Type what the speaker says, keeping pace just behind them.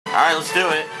Alright, let's do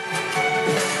it.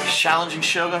 Challenging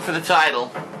Shogun for the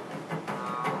title.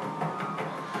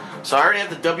 So I already have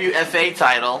the WFA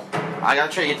title. I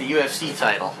gotta try to get the UFC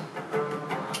title.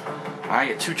 Alright,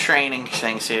 get 2 training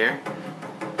things here.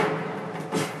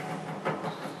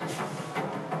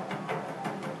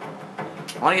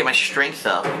 I want to get my strength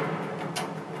up.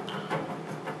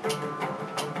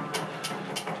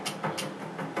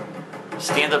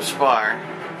 Stand up spar.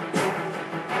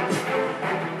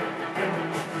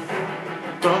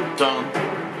 Dun dun.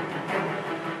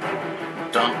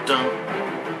 Dun dun.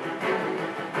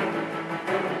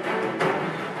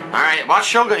 Alright, watch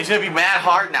Shogun. He's gonna be mad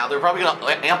hard now. They're probably gonna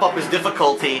amp up his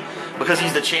difficulty because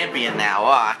he's the champion now.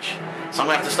 Watch. So I'm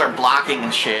gonna have to start blocking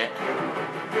and shit.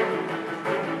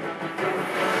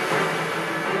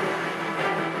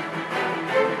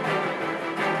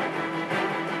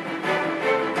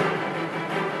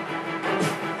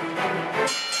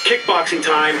 Kickboxing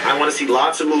time. I want to see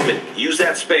lots of movement. Use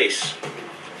that space.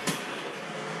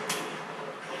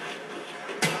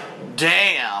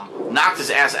 Damn. Knocked his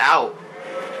ass out.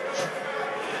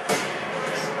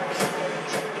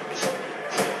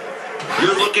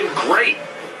 You're looking great.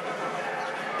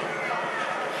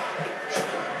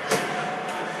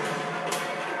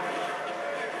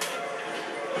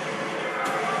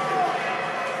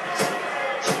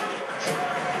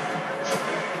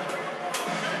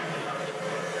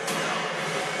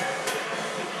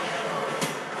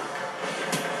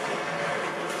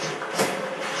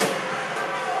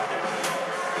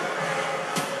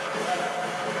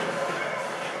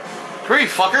 Hurry,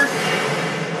 fucker.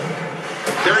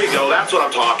 There you go. That's what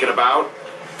I'm talking about.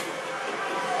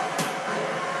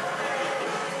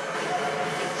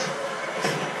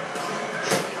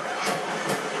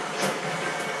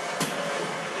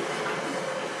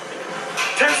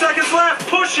 Seconds left.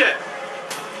 Push it.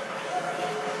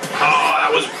 Oh,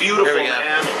 that was beautiful, there we go.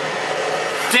 Man.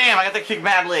 Damn, I got the kick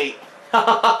mad late.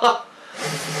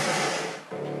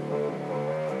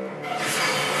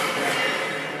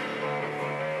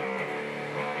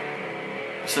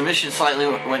 Submission slightly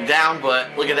went down,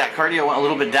 but look at that. Cardio went a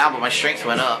little bit down, but my strength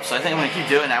went up. So I think I'm going to keep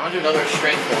doing that. I'm going to do another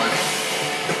strength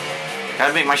one. Got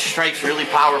to make my strikes really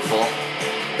powerful.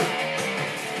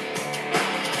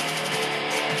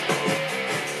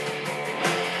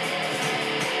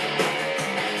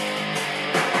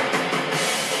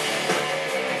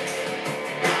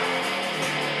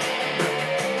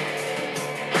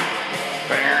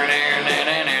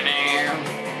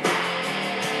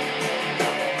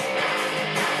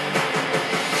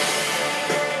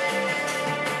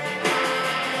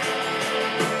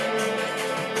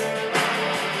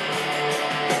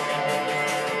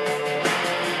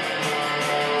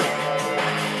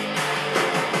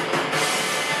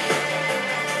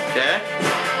 Okay.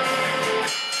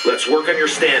 Let's work on your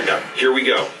stand-up. Here we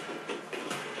go.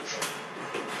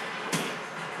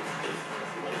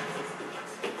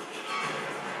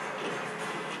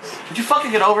 Did you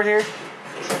fucking get over here?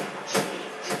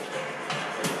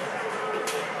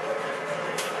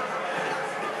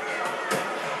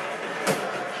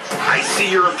 I see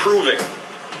you're improving.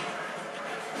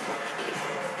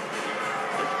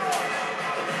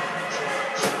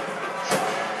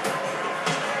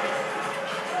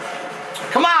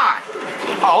 Come on!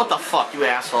 Oh, what the fuck, you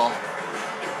asshole.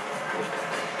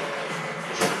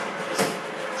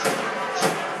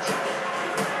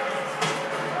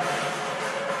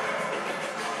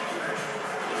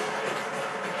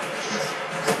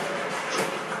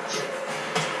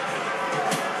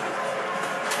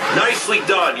 Nicely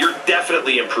done. You're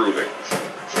definitely improving.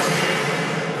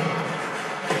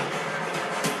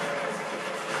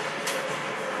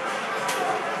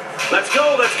 Let's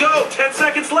go, let's go. 10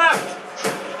 seconds left.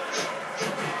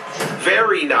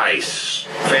 Very nice.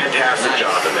 Fantastic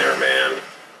job in there, man.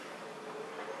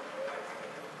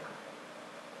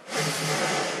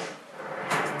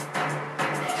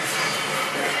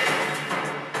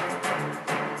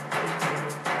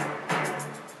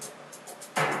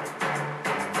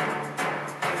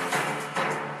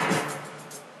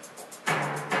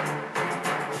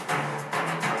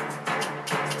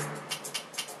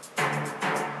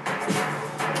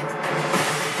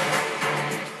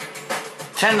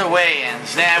 Ten the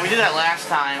weigh-ins. Nah, we did that last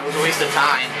time. It was a waste of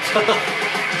time.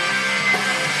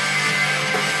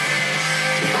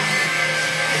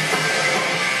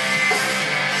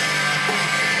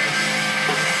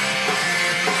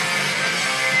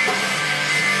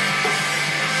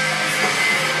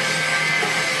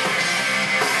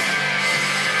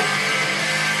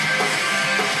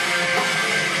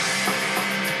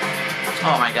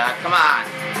 Oh my god, come on.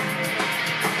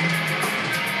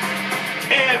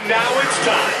 And now it's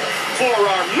time for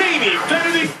our main event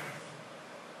of the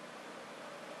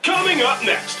Up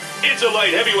next, it's a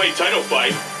light heavyweight title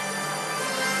fight.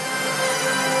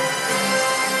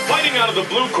 Fighting out of the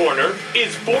blue corner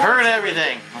is Forrest. Heard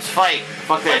everything. Let's fight.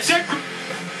 Fuck this. And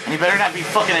he better not be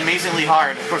fucking amazingly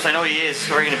hard. Of course, I know he is,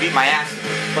 so we're gonna beat my ass.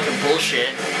 Fucking bullshit.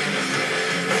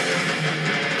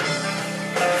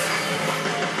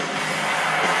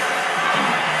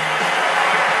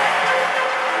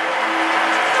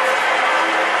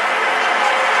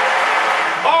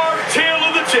 Our Tale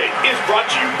of the Tape is brought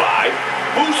to you by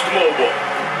Boost Mobile.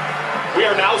 We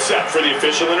are now set for the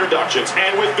official introductions,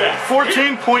 and with that,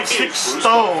 14.6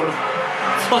 stone.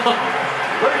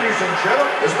 Ladies and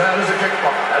gentlemen, this man is a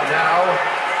kickboxer. And now,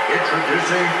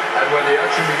 introducing, and when the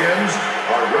action begins,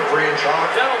 our referee in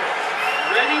charge.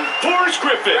 ready? Forrest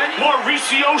Griffin, ready?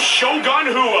 Mauricio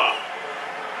Shogun Hua.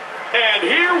 And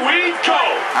here we go.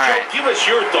 All right. Joe, give us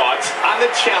your thoughts on the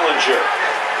challenger.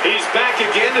 He's back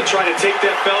again to try to take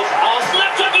that belt off.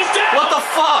 Left hook, he's down. What the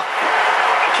fuck?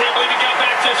 I can't believe he got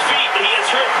back to his feet, but he is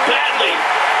hurt badly.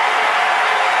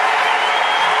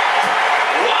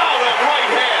 Wow, that right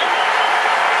hand.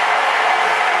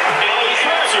 And he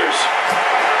answers.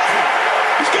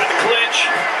 He's got the clinch.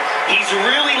 He's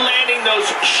really landing those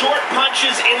short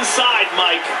punches inside,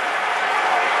 Mike.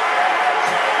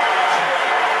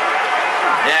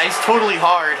 Yeah, he's totally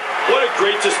hard. What a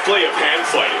great display of hand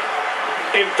fighting.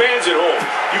 And fans at home,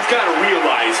 you've got to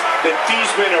realize that these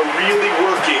men are really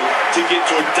working to get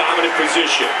to a dominant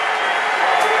position.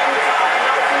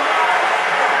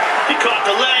 He caught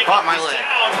the leg. Caught my leg.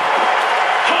 Down.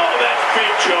 Oh, that's big,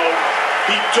 Joe.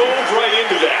 He dove right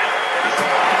into that.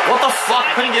 What the fuck?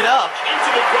 Couldn't get up.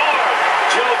 Into the guard.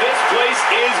 Joe, this place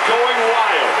is going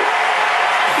wild.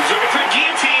 He's looking for the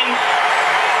guillotine.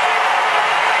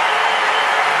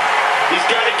 He's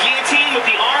got a guillotine with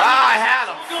the arm. Ah, I had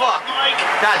him. Fuck. Mike.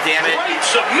 God damn it. Great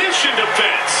submission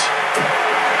defense.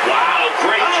 Wow,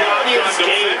 great job done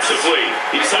defensively.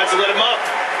 He decides to let him up.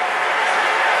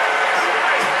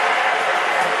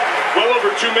 Well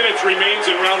over 2 minutes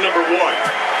remains in round number 1.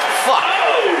 Fuck.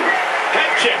 Oh!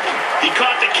 Head kick. He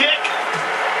caught the kick.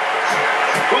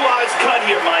 Hua's cut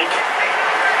here, Mike.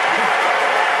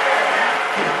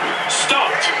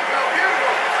 Stopped.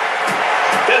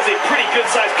 That's a pretty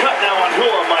good-sized cut now on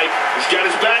Hua, Mike. He's got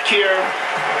his back here.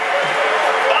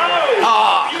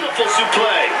 Oh! Beautiful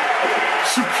suplex.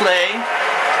 Suplex.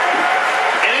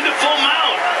 And into full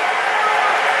mount.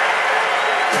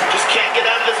 Just can't get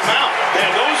out of this mount.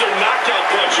 Man, those are knockout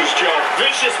punches, Joe.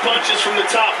 Vicious punches from the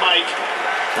top, Mike.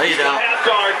 No, you don't. Half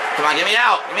guard. Come on, get me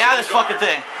out. Get me out of this fucking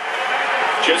thing.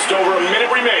 Just over a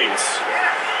minute remains.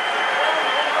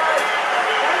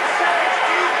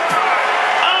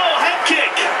 Oh, head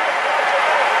kick.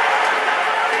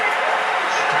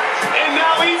 And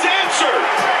now he's answered.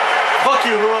 Fuck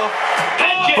you, Hua.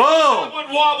 Head kick. Boom.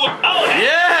 Wobble. Oh,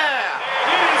 Yeah.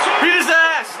 Beat his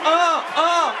ass.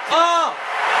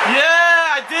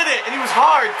 Yeah, I did it. And he was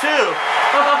hard, too.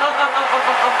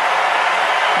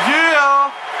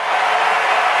 Yeah.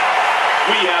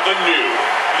 We have a new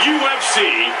UFC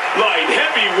light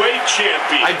heavyweight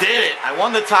champion. I did it. I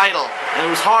won the title. And it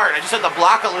was hard. I just had to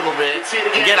block a little bit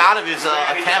and get out of his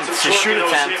attempts, his shoot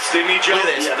attempts. Look at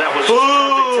this. Yeah, that was boom.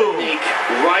 perfect technique.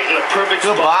 Right in a perfect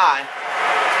spot. Goodbye.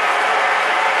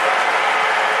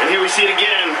 And here we see it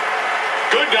again.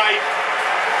 Good night.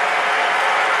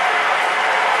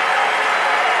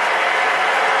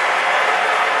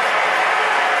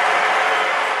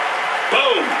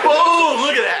 Boom. Boom.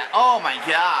 Look at that. Oh, my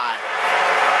God.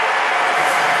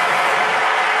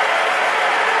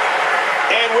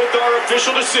 And with our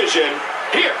official decision,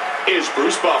 here is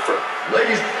Bruce Buffer.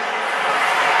 Ladies,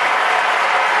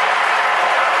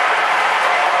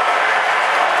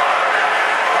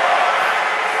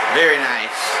 Very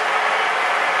nice.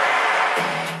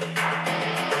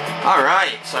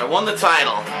 Alright, so I won the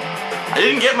title. I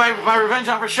didn't get my revenge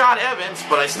on Rashad Evans,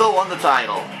 but I still won the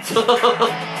title. So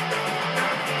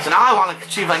now I want to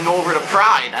see if I can go over to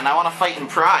Pride, and I want to fight in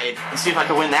Pride and see if I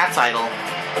can win that title.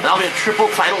 Then I'll be a triple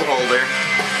title holder.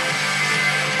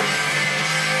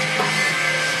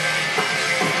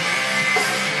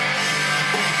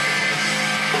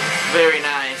 Very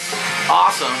nice.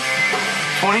 Awesome.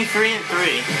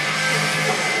 23-3.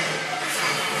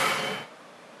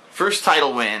 First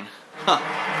title win. Huh.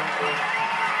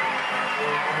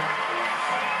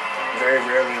 Very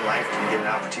rarely in life do you get an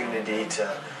opportunity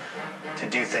to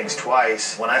do things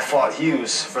twice. When I fought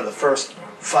Hughes for the first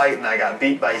fight and I got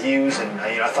beat by Hughes, and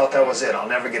I thought that was it. I'll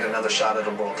never get another shot at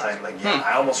a world title again.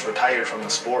 I almost retired from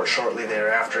the sport shortly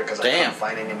thereafter because I couldn't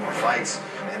fight any more fights.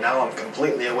 And now I'm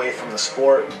completely away from the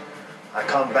sport. I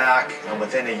come back, and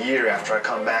within a year after I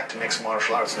come back to mixed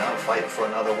martial arts, now I'm fighting for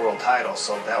another world title.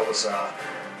 So that was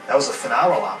a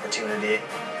phenomenal opportunity.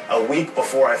 A week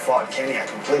before I fought Kenny, I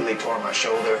completely tore my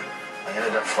shoulder. I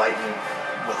ended up fighting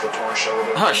with the torn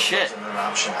shoulder. Oh, shit. It wasn't an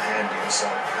option I had to, so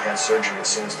I had surgery as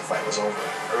soon as the fight was over.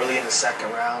 Early in the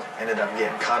second round, ended up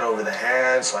getting cut over the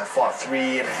head, so I fought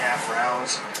 3.5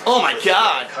 rounds. Oh my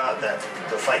God. Cut that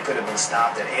the fight could have been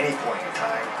stopped at any point in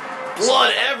time.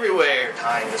 Blood everywhere.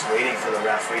 Time just waiting for the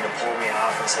referee to pull me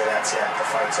off and say, that's it, the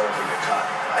fight's over, you're cut.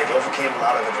 I overcame a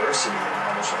lot of adversity,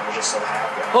 and I was just so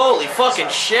happy. Holy fucking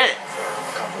shit. For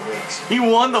a couple of weeks. He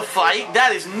won the fight?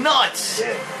 That is nuts. He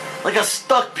did. Like a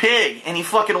stuck pig, and he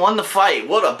fucking won the fight.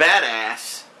 What a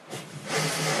badass.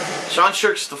 Sean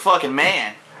Sherk's the fucking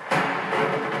man.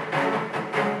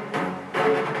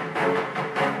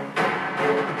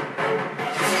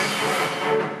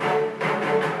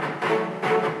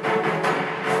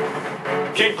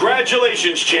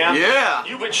 Congratulations, champ. Yeah.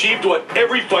 You've achieved what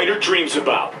every fighter dreams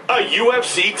about, a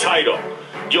UFC title.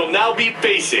 You'll now be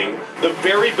facing the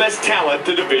very best talent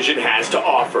the division has to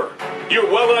offer.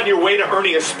 You're well on your way to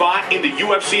earning a spot in the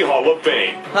UFC Hall of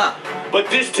Fame. Huh. But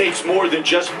this takes more than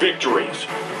just victories.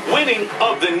 Winning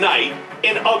of the night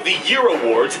and of the year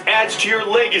awards adds to your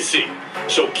legacy.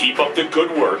 So keep up the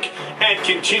good work and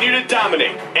continue to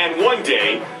dominate. And one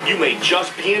day, you may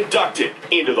just be inducted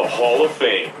into the Hall of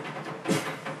Fame.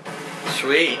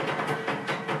 Sweet.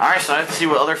 Alright, so I have to see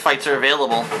what other fights are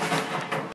available.